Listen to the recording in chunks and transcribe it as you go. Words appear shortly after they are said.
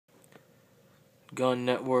Gun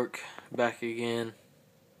Network back again.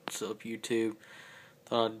 What's up, YouTube?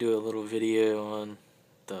 Thought I'd do a little video on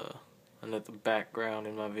I know the background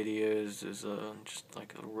in my videos is just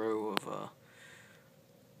like a row of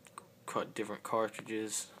quite different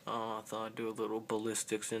cartridges. I thought I'd do a little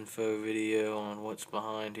ballistics info video on what's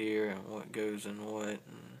behind here and what goes in what.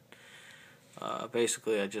 And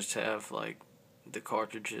basically, I just have like the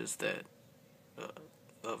cartridges that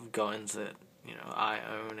of guns that I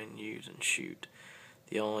own and use and shoot.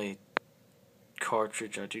 The only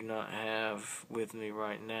cartridge I do not have with me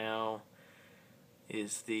right now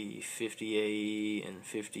is the 50 AE and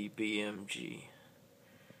 50 BMG.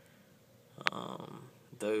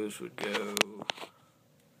 Those would go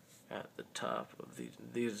at the top of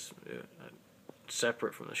these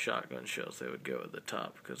separate from the shotgun shells. They would go at the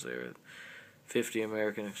top because they're 50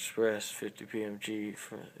 American Express, 50 BMG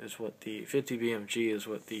is what the 50 BMG is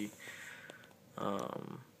what the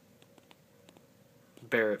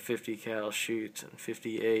Barrett 50 cal shoots, and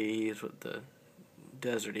 50 AE is what the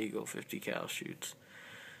Desert Eagle 50 cal shoots.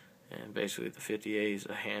 And basically the 50 AE is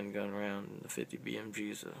a handgun round, and the 50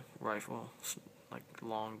 BMG is a rifle, like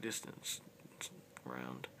long distance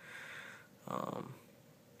round.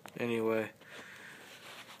 Anyway,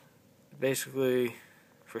 basically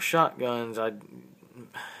for shotguns, I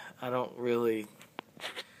don't really.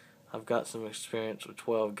 I've got some experience with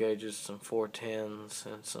 12 gauges, some 410s,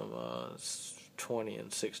 and some 20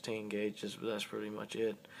 and 16 gauges, but that's pretty much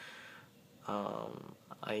it.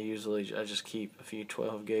 I just keep a few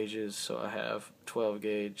 12 gauges, so I have 12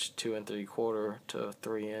 gauge 2 3/4 to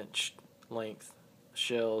 3-inch length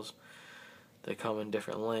shells. They come in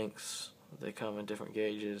different lengths, they come in different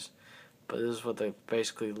gauges, but this is what they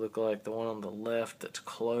basically look like. The one on the left that's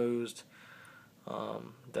closed,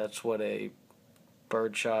 that's what a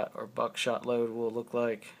birdshot or buckshot load will look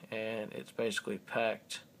like, and it's basically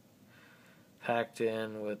packed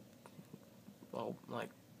in with like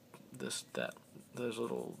those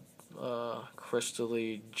little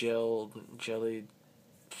crystally jelly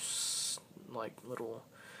like little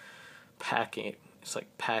packing. It's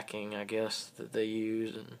like packing, I guess, that they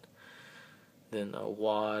use, and then a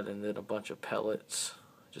wad, and then a bunch of pellets,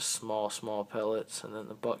 just small pellets, and then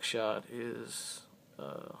the buckshot is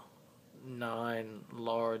 9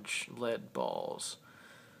 large lead balls.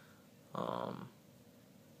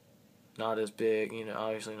 Not as big,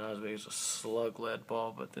 obviously not as big as a slug lead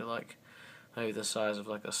ball, but they're like maybe the size of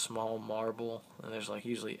like a small marble, and there's like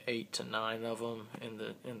usually 8 to 9 of them in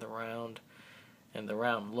the round, and the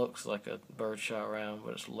round looks like a birdshot round,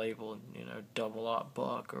 but it's labeled, double-aught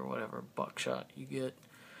buck or whatever buckshot you get.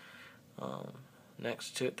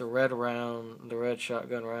 Next to it, the red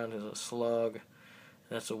shotgun round is a slug.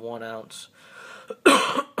 That's a 1 ounce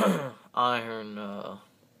iron,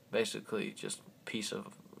 basically just piece of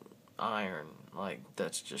iron, like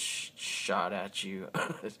that's just shot at you.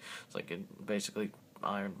 It's like a basically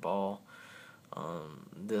iron ball.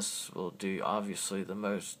 This will do obviously the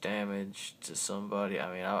most damage to somebody.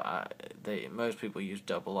 I mean, most people use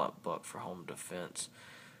double-aught buck for home defense,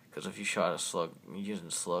 because if you shot a slug using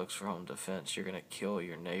slugs for home defense, you're gonna kill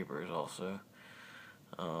your neighbors also.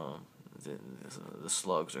 The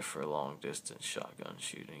slugs are for long distance shotgun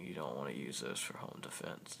shooting. You don't want to use those for home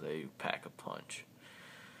defense. They pack a punch.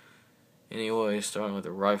 Anyway, starting with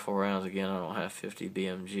the rifle rounds again, I don't have 50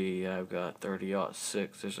 BMG. I've got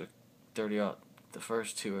 30-06. There's a 30-aught. The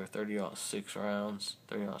first two are 30-06 rounds.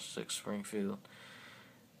 30-06 Springfield.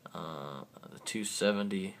 The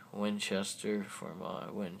 270 Winchester for my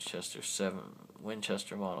Winchester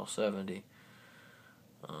Model 70.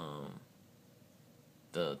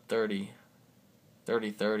 The 30-30 the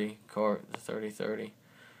 30-30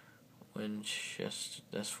 Winchester.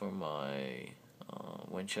 That's for my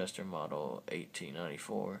Winchester Model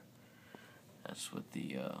 1894. That's with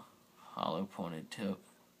the hollow pointed tip.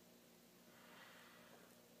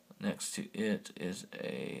 Next to it is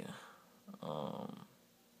a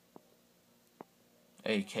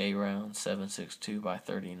AK round, 7.62 by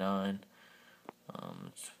 39.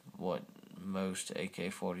 It's what most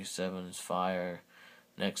AK-47s fire.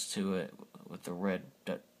 Next to it, with the red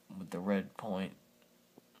point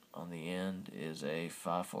on the end, is a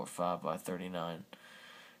 5.45 by 39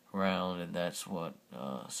 round, and that's what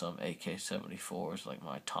some AK-74s like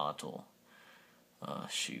my Tontil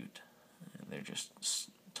shoot. And they're just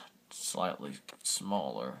slightly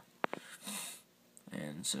smaller,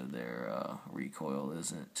 and so their recoil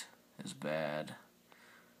isn't as bad.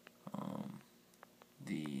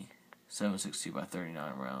 The 7.62 by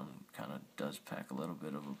 39 round kind of does pack a little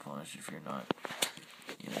bit of a punch if you're not,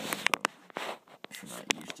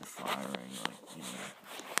 used to firing like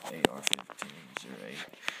AR-15s or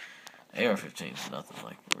AR-15 is nothing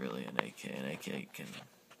like really an AK. An AK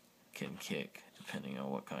can kick depending on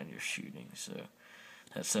what kind you're shooting. So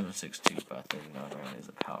that 7.62 by 39 round is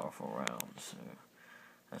a powerful round. So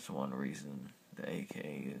that's one reason the AK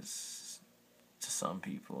is, to some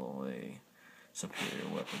people, a superior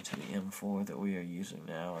weapon to the M4 that we are using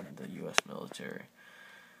now in the U.S. military.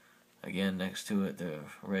 Again, next to it, the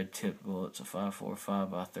red tip bullet's a 5.45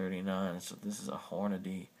 by 39. So this is a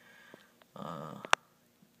Hornady.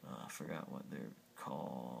 I forgot what they're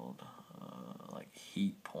called. Like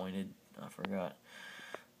heat pointed. I forgot.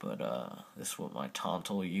 But this is what my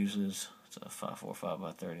Tonto uses. It's a 5.45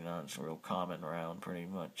 by 39. It's a real common round, pretty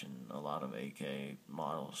much, in a lot of AK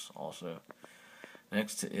models. Also,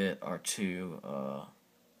 next to it are two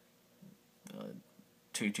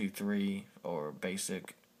 223 or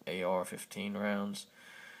basic AR-15 rounds.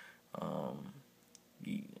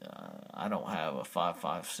 I don't have a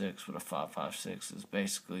 5.56, but a 5.56 is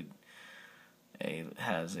basically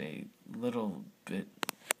has a little bit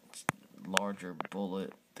larger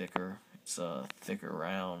bullet, thicker. It's a thicker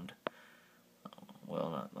round. Well,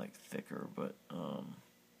 not like thicker, but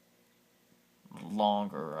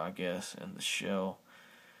longer, I guess, in the shell.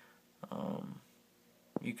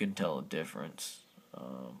 You can tell a difference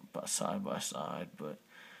side by side, but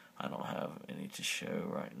I don't have any to show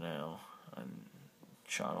right now. I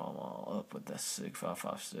shot them all up with that SIG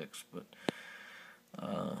 5.56, but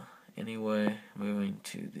anyway, moving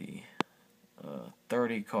to the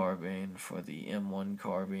 30 carbine for the M1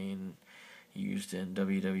 carbine used in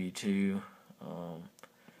WW2.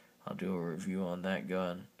 I'll do a review on that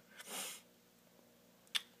gun.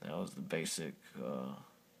 That was the basic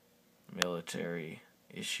military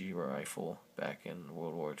issue rifle back in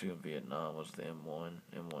World War II in Vietnam. Was the M1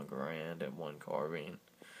 Garand, M1 carbine.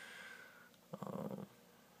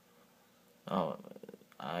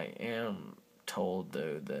 I am told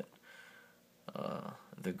though that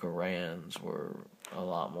the Garands were a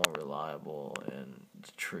lot more reliable, and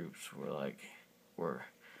the troops we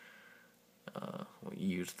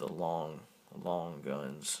used the long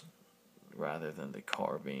guns rather than the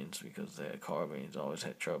carbines, because the carbines always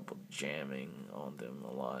had trouble jamming on them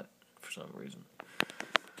a lot for some reason.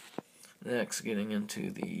 Next, getting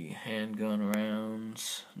into the handgun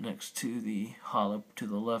rounds, next to the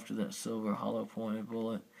left of that silver hollow pointed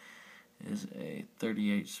bullet is a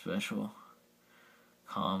 38 special,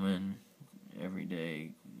 common,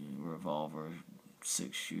 everyday revolver,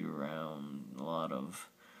 6-shooter round. A lot of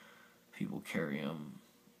people carry them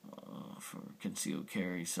for concealed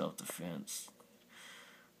carry, self-defense.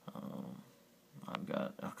 I've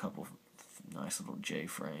got a couple nice little J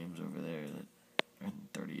frames over there that are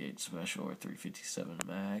 38 special or 357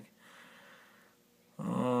 mag.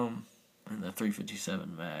 And the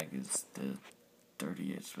 357 mag is the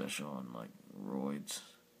 38 special on like roids.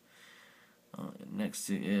 Next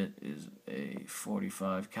to it is a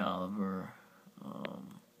 45 caliber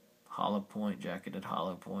hollow point, jacketed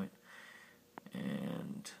hollow point,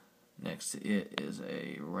 and next to it is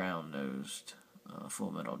a round-nosed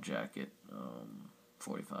full metal jacket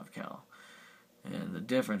 45 cal. And the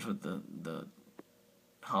difference with the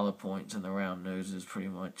hollow points and the round noses pretty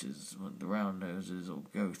much is when the round noses will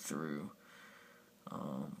go through,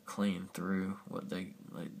 clean through what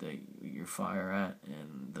your fire at,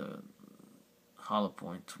 and the hollow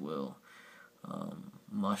points will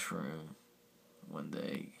mushroom when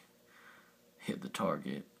they hit the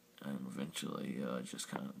target, and eventually just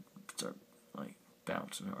kind of start like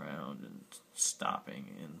bouncing around and stopping,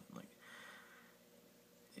 and like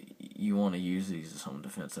you want to use these as home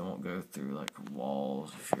defense. They won't go through like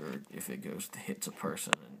walls if it hits a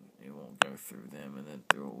person, and it won't go through them and then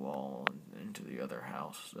through a wall and into the other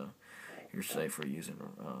house. So you're safer using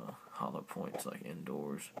hollow points like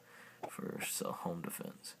indoors for home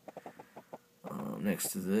defense.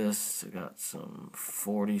 Next to this, I got some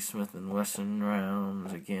 40 Smith & Wesson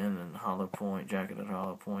rounds, again in hollow point, jacketed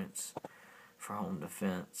hollow points for home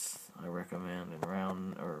defense. I recommend in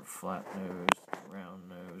round or flat nose, round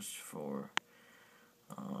nose for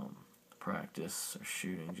practice or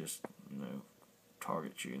shooting, just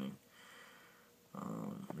target shooting.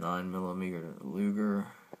 9mm Luger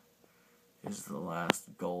is the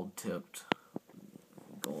last gold-tipped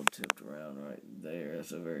round right there.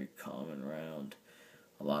 It's a very common round.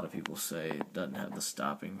 A lot of people say it doesn't have the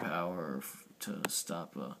stopping power to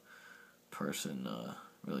stop a person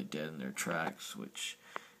really dead in their tracks, which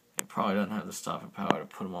it probably doesn't have the stopping power to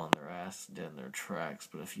put them on their ass dead in their tracks.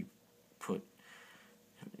 But if you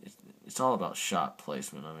it's all about shot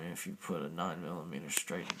placement. I mean, if you put a 9mm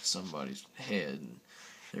straight into somebody's head,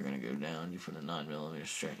 they're gonna go down. You put a 9mm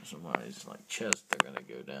straight into somebody's chest, they're gonna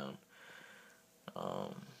go down.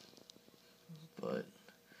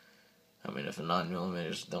 if a 9mm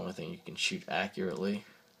is the only thing you can shoot accurately,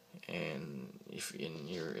 and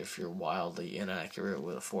if you're wildly inaccurate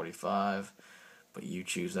with a 45, but you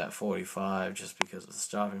choose that 45 just because of the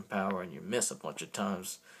stopping power, and you miss a bunch of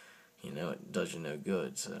times, it does you no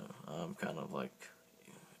good. So I'm kind of like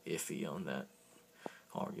iffy on that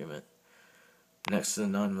argument. Next to the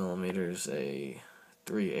 9mm is a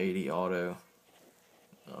 380 auto.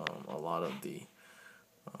 A lot of the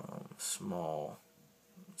small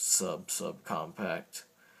subcompact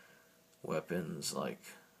weapons like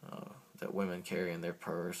that women carry in their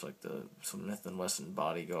purse, like the Smith & Wesson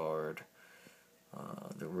Bodyguard,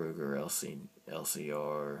 the Ruger LCR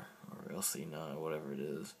or LC9, whatever it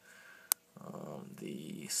is,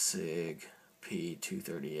 the SIG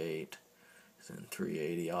P238 is in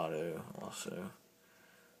 380 auto also,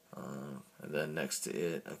 and then next to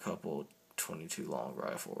it a couple 22 long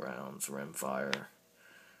rifle rounds, rimfire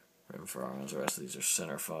rounds. The rest of these are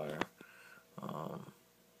center fire.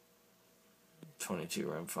 22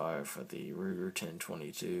 rimfire for the Ruger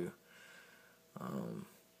 1022.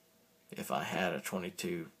 If I had a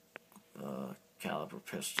 22 caliber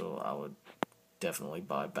pistol, I would definitely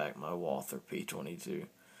buy back my Walther P22.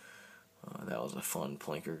 That was a fun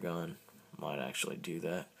plinker gun. Might actually do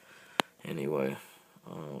that. Anyway,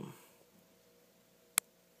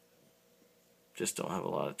 just don't have a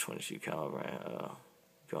lot of 22 caliber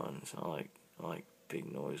guns. I like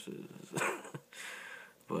big noises.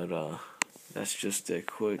 But that's just a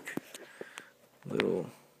quick little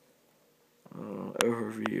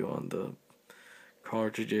overview on the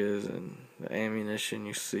cartridges and the ammunition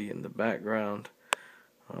you see in the background.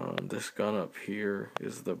 This gun up here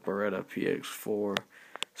is the Beretta PX4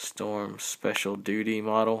 Storm Special Duty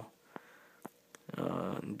model.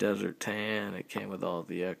 Desert tan. It came with all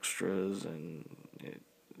the extras, and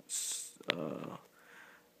it's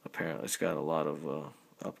apparently it's got a lot of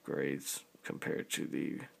upgrades compared to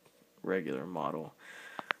the regular model.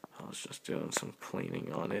 I was just doing some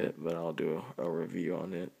cleaning on it, but I'll do a review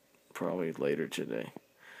on it probably later today.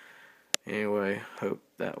 Anyway, hope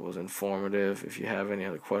that was informative. If you have any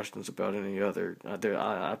other questions about any other,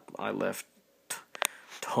 I left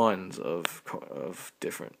tons of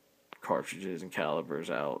different cartridges and calibers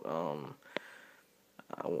out.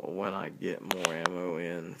 When I get more ammo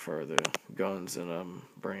in for the guns that I'm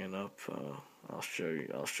bringing up, I'll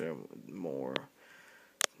show more.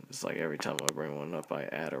 It's like every time I bring one up, I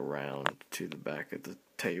add a round to the back of the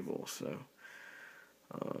table. So,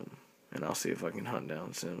 and I'll see if I can hunt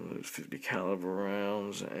down some of those 50 caliber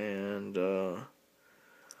rounds. And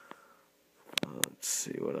let's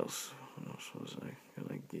see what else. What else was I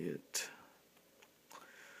gonna get?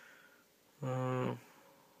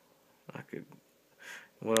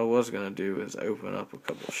 What I was gonna do is open up a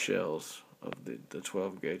couple shells of the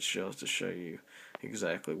 12 gauge shells to show you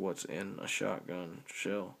exactly what's in a shotgun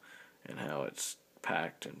shell and how it's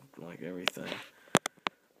packed and like everything.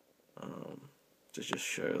 To just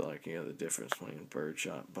show the difference between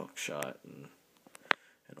birdshot, buckshot, and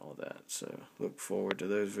all that. So look forward to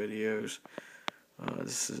those videos.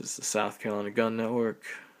 This is the South Carolina Gun Network.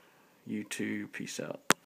 You too. Peace out.